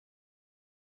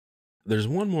There's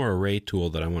one more array tool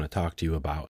that I want to talk to you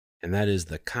about, and that is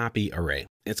the copy array.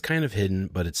 It's kind of hidden,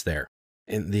 but it's there.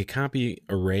 And the copy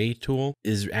array tool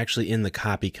is actually in the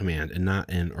copy command and not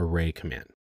an array command.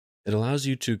 It allows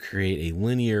you to create a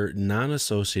linear,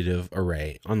 non-associative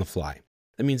array on the fly.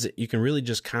 That means that you can really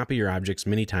just copy your objects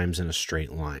many times in a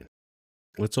straight line.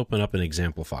 Let's open up an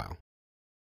example file.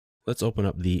 Let's open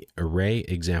up the array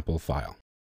example file.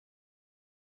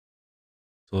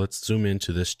 So let's zoom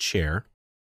into this chair.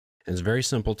 And it's very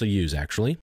simple to use,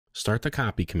 actually. Start the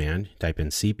copy command, type in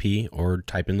CP or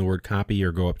type in the word copy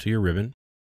or go up to your ribbon.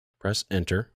 Press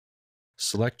enter.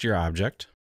 Select your object.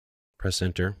 Press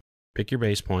enter. Pick your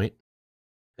base point.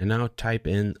 And now type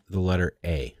in the letter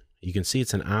A. You can see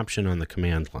it's an option on the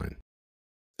command line.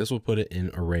 This will put it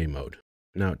in array mode.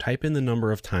 Now type in the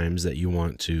number of times that you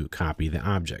want to copy the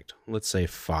object. Let's say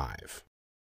 5.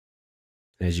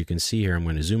 As you can see here, I'm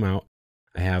going to zoom out.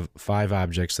 I have 5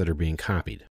 objects that are being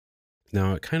copied.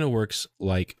 Now it kind of works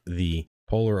like the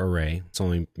polar array. It's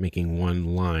only making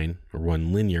one line or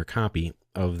one linear copy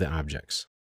of the objects.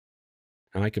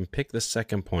 Now I can pick the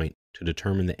second point to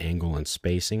determine the angle and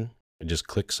spacing and just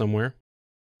click somewhere.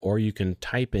 Or you can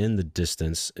type in the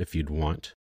distance if you'd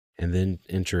want and then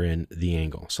enter in the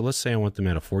angle. So let's say I want them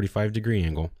at a 45-degree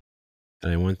angle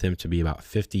and I want them to be about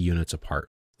 50 units apart.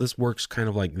 This works kind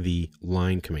of like the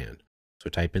line command. So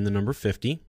type in the number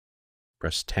 50,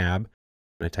 press tab,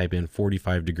 and I type in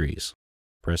 45 degrees.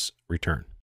 Press return.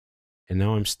 And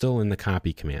now I'm still in the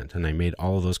copy command, and I made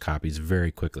all of those copies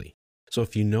very quickly. So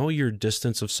if you know your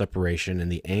distance of separation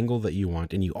and the angle that you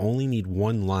want, and you only need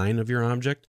one line of your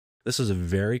object, this is a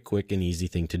very quick and easy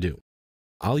thing to do.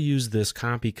 I'll use this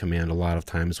copy command a lot of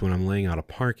times when I'm laying out a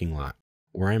parking lot.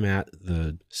 Where I'm at,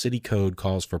 the city code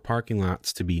calls for parking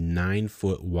lots to be 9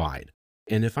 foot wide.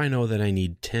 And if I know that I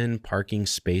need 10 parking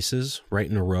spaces right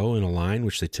in a row in a line,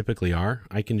 which they typically are,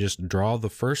 I can just draw the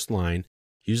first line,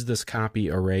 use this copy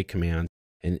array command,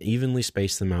 and evenly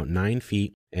space them out 9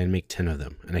 feet and make 10 of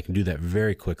them. And I can do that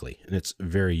very quickly, and it's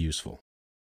very useful.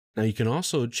 Now you can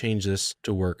also change this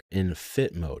to work in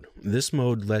fit mode. This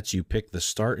mode lets you pick the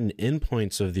start and end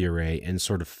points of the array and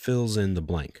sort of fills in the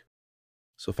blank.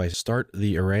 So if I start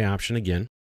the array option again,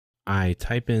 I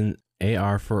type in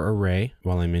AR for array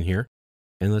while I'm in here.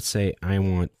 And let's say I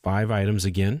want 5 items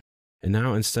again. And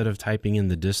now instead of typing in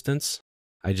the distance,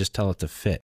 I just tell it to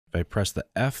fit. If I press the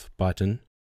F button,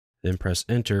 then press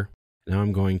enter, now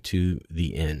I'm going to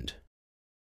the end.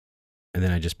 And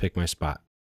then I just pick my spot.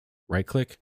 Right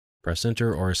click, press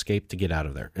enter or escape to get out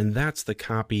of there. And that's the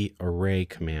copy array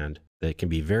command that can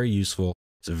be very useful.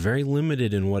 It's very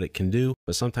limited in what it can do,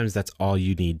 but sometimes that's all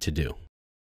you need to do.